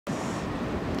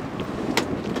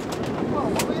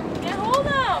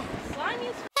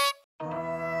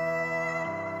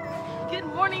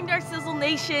morning, Darcizzle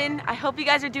Nation. I hope you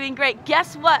guys are doing great.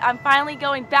 Guess what? I'm finally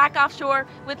going back offshore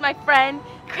with my friend,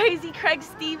 Crazy Craig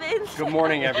Stevens. Good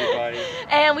morning, everybody.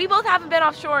 And we both haven't been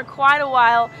offshore in quite a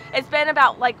while. It's been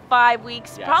about like 5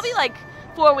 weeks, yes. Probably like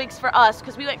 4 weeks for us,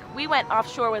 because we went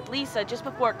offshore with Lisa just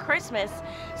before Christmas.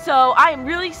 So I am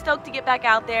really stoked to get back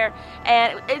out there,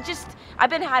 and I've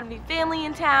been having family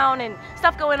in town and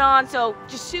stuff going on, so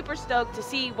just super stoked to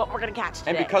see what we're gonna catch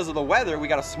today. And because of the weather, we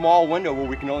got a small window where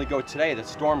we can only go today. The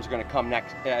storm's gonna come tonight,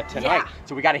 yeah.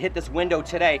 So we got to hit this window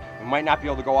today. We might not be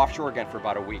able to go offshore again for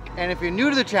about a week. And if you're new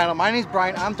to the channel, my name's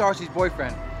Brian. I'm Darcy's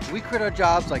boyfriend. We quit our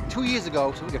jobs like 2 years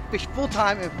ago so we can fish full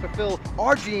time and fulfill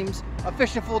our dreams of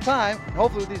fishing full time. And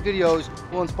hopefully with these videos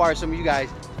will inspire some of you guys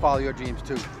to follow your dreams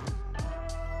too.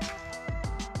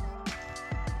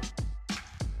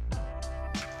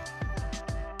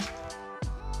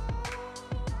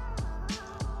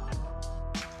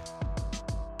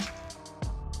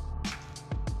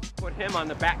 Put him on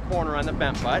the back corner on the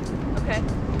bent butt. Okay.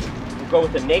 We'll go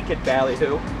with the naked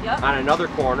ballyhoo on another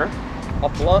corner. A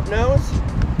blunt nose,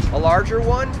 a larger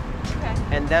one,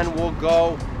 and then we'll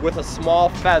go with a small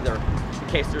feather in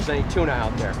case there's any tuna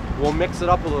out there. We'll mix it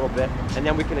up a little bit, and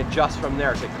then we can adjust from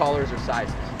there to colors or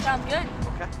sizes. Sounds good.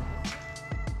 Okay.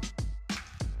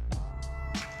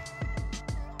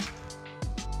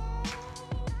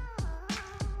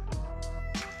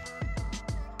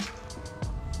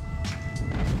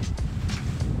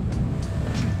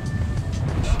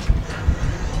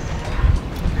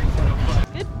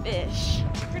 Fish,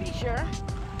 pretty sure.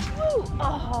 Woo!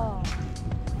 Oh,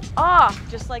 oh,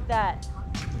 just like that.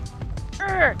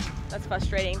 That's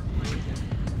frustrating.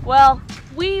 Well,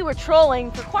 we were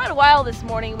trolling for quite a while this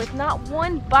morning with not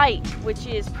one bite, which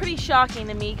is pretty shocking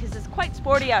to me because it's quite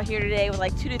sporty out here today with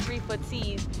like 2 to 3 foot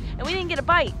seas, and we didn't get a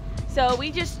bite. So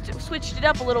we just switched it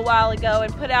up a little while ago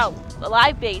and put out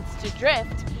live baits to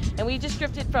drift, and we just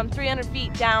drifted from 300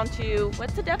 feet down to,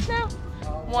 what's the depth now?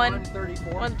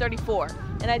 134.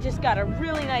 And I just got a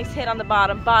really nice hit on the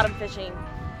bottom fishing.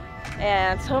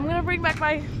 And so I'm gonna bring back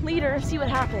my leader and see what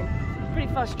happened. I'm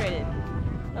pretty frustrated.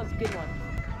 That was a good one.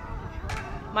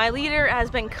 My leader has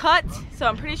been cut, so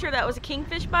I'm pretty sure that was a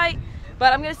kingfish bite,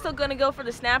 but I'm still gonna go for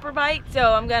the snapper bite,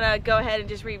 so I'm gonna go ahead and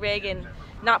just re-rig and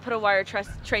not put a wire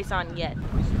trace on yet.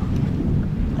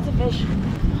 That's a fish.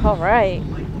 All right.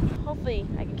 Hopefully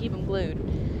I can keep him glued.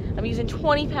 I'm using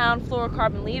 20-pound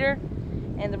fluorocarbon leader,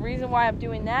 and the reason why I'm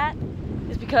doing that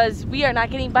is because we are not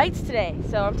getting bites today.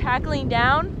 So I'm tackling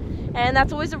down, and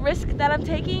that's always a risk that I'm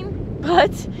taking,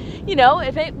 but you know,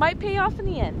 it might pay off in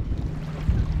the end.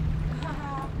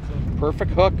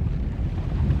 Perfect hook.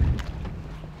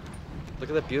 Look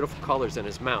at the beautiful colors in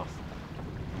his mouth.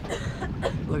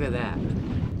 Look at that.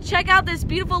 Check out this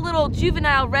beautiful little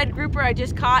juvenile red grouper I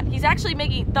just caught. He's actually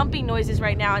making thumping noises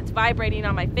right now. It's vibrating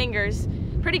on my fingers.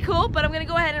 Pretty cool, but I'm gonna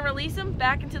go ahead and release him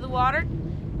back into the water.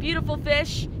 Beautiful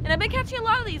fish, and I've been catching a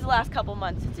lot of these the last couple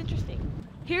months. It's interesting.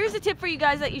 Here's a tip for you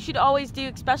guys that you should always do,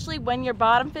 especially when you're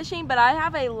bottom fishing, but I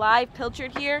have a live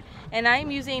pilchard here, and I am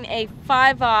using a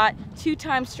 5/0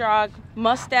 2-time strong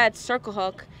mustad circle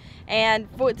hook. And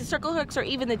for the circle hooks or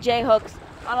even the J hooks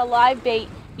on a live bait,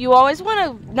 you always want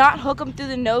to not hook them through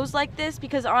the nose like this,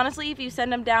 because honestly, if you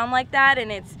send them down like that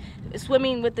and it's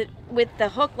swimming with the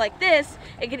hook like this,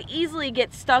 it could easily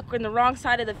get stuck on the wrong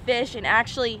side of the fish and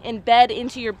actually embed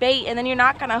into your bait, and then you're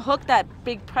not gonna hook that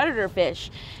big predator fish.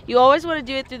 You always want to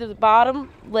do it through the bottom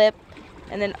lip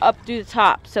and then up through the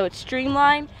top, so it's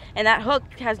streamlined, and that hook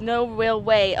has no real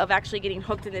way of actually getting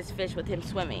hooked in this fish with him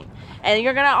swimming. And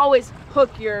you're gonna always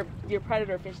hook your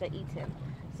predator fish that eats him.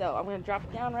 So I'm gonna drop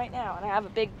it down right now, and I have a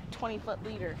big 20-foot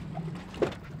leader.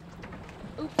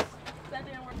 Oops, that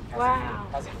didn't work. Wow.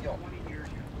 How's it feel?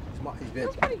 He's big.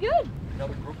 That's pretty good.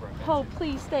 Another grouper. Oh,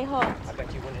 please stay hooked. I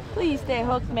bet you went in. Please stay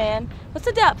hooked, man. What's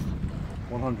the depth?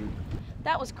 100.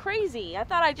 That was crazy. I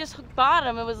thought I just hooked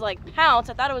bottom. It was like pounce.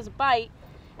 I thought it was a bite.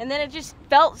 And then it just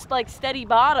felt like steady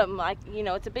bottom. Like, you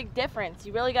know, it's a big difference.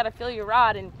 You really got to feel your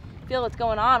rod and feel what's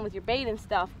going on with your bait and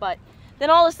stuff. But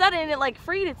then all of a sudden it like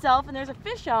freed itself and there's a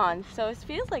fish on. So it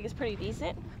feels like it's pretty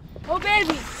decent. Oh,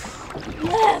 baby.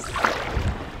 Yes.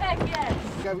 Heck yes.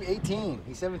 He's got to be 18.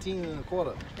 He's 17 and a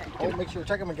quarter. Oh, make sure to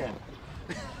check him again.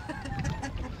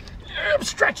 I'm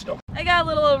stretching him. I got a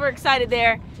little overexcited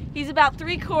there. He's about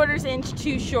 3/4 inch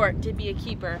too short to be a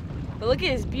keeper. But look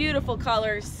at his beautiful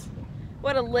colors.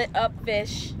 What a lit up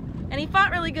fish. And he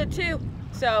fought really good too.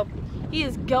 So he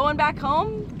is going back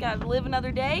home. Got to live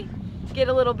another day, get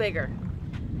a little bigger.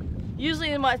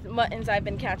 Usually the muttons I've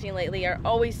been catching lately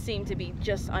always seem to be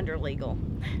just under legal.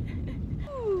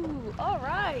 Ooh, all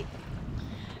right.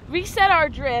 reset our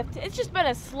drift. It's just been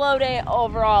a slow day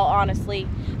overall, honestly.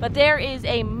 But there is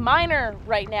a minor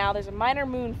right now. There's a minor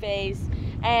moon phase.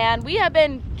 And we have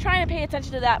been trying to pay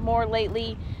attention to that more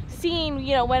lately, seeing,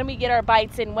 you know, when we get our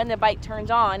bites and when the bite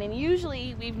turns on. And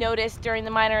usually we've noticed during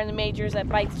the minor and the majors that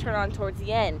bites turn on towards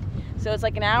the end. So it's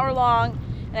like an hour long,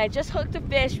 and I just hooked a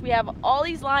fish. We have all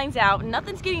these lines out, and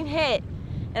nothing's getting hit.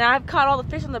 And I've caught all the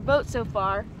fish on the boat so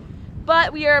far.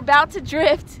 But we are about to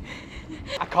drift.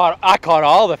 I caught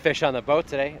all the fish on the boat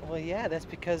today. Well, yeah, that's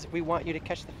because we want you to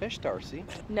catch the fish, Darcy.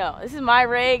 No, this is my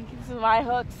rig, this is my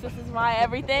hooks, this is my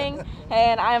everything,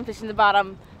 and I am fishing the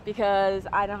bottom because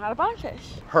I know how to bottom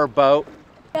fish. Her boat.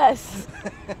 Yes.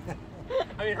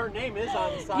 I mean, her name is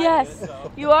on the side yes, of it,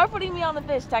 so. You are putting me on the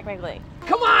fish, technically.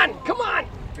 Come on, come on!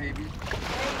 Baby.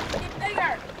 Get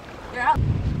bigger. You're out.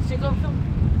 Should go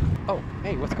film. Oh,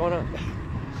 hey, what's going on?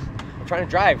 I'm trying to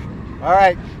drive. All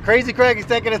right, Crazy Craig is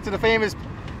taking us to the famous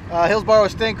Hillsborough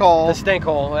stink hole. The stink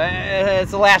hole. It's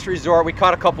the last resort. We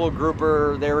caught a couple of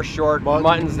grouper. They were short.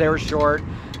 Muttons, they were short.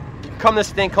 Come to the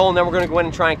stink hole, and then we're going to go in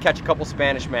and try and catch a couple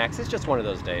Spanish macks. It's just one of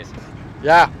those days.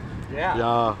 Yeah.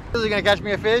 Yeah. Is he going to catch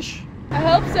me a fish? I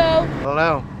hope so. I don't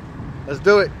know. Let's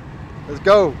do it. Let's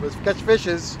go. Let's catch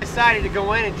fishes. I decided to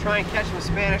go in and try and catch some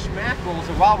Spanish mackerels,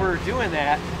 and while we were doing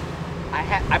that,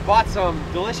 I bought some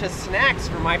delicious snacks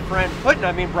for my friend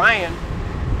Brian,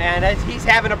 and as he's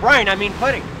having a brine, I mean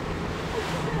pudding.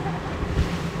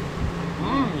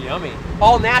 Mmm, yummy.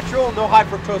 All natural, no high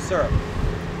fructose syrup.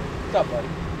 What's up, buddy?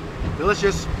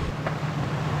 Delicious.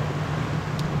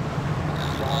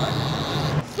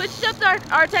 Switched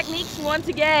up our techniques once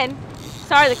again.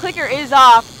 Sorry, the clicker is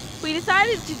off. We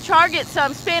decided to target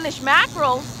some Spanish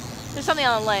mackerels. There's something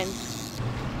on the lens.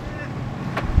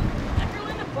 Mackerel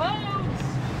in the boat.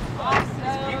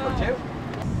 Awesome. Keeper too.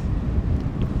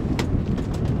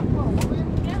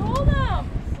 Get hold of them.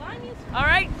 All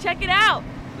right, check it out.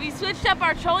 We switched up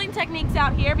our trolling techniques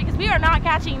out here because we are not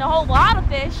catching a whole lot of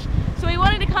fish. So we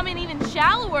wanted to come in even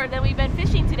shallower than we've been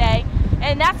fishing today.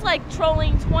 And that's like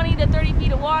trolling 20 to 30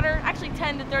 feet of water, actually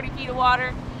 10 to 30 feet of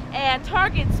water, and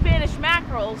target Spanish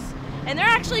mackerels. And they're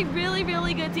actually really,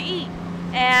 really good to eat.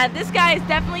 And this guy is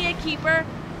definitely a keeper.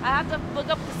 I have to look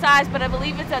up the size, but I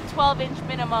believe it's a 12-inch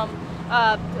minimum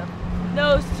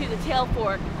nose to the tail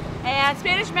fork. And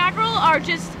Spanish mackerel are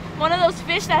just one of those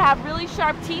fish that have really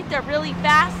sharp teeth. They're really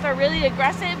fast, they're really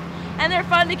aggressive, and they're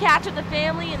fun to catch with the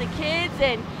family and the kids,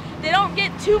 and they don't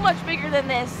get too much bigger than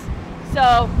this.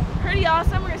 So, pretty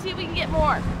awesome. We're gonna see if we can get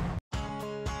more.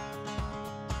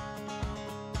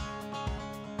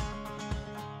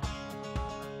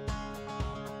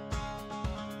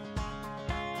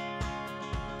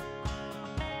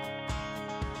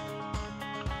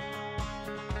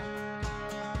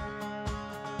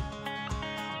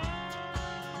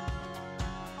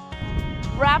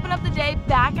 Wrapping up the day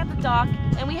back at the dock,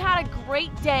 and we had a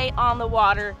great day on the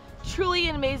water. Truly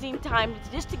an amazing time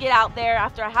just to get out there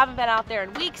after I haven't been out there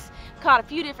in weeks. Caught a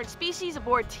few different species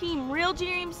aboard Team Real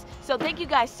Dreams. So thank you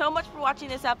guys so much for watching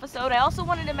this episode. I also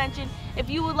wanted to mention, if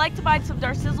you would like to buy some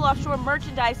Darcizzle Offshore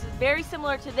merchandise very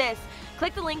similar to this,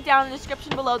 click the link down in the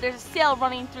description below. There's a sale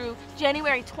running through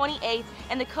January 28th,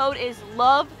 and the code is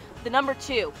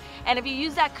LOVE2. And if you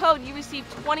use that code, you receive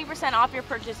 20% off your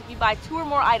purchase if you buy 2 or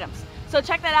more items. So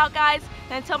check that out, guys,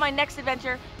 and until my next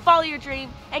adventure, follow your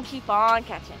dream and keep on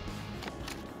catching.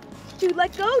 Dude,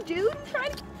 let go, dude. I'm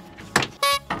trying to...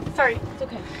 Sorry, it's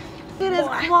okay. It is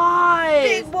boys.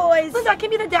 Big boys. Look, that can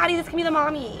be the daddy, this can be the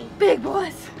mommy. Big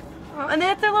boys. Oh, and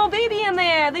that's their little baby in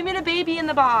there. They made a baby in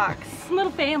the box.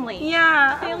 Little family.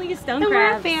 Yeah. Family of stone We're a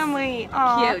crabs. family.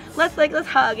 Aww. Cute. Let's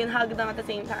hug and hug them at the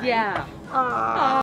same time. Yeah. Aww.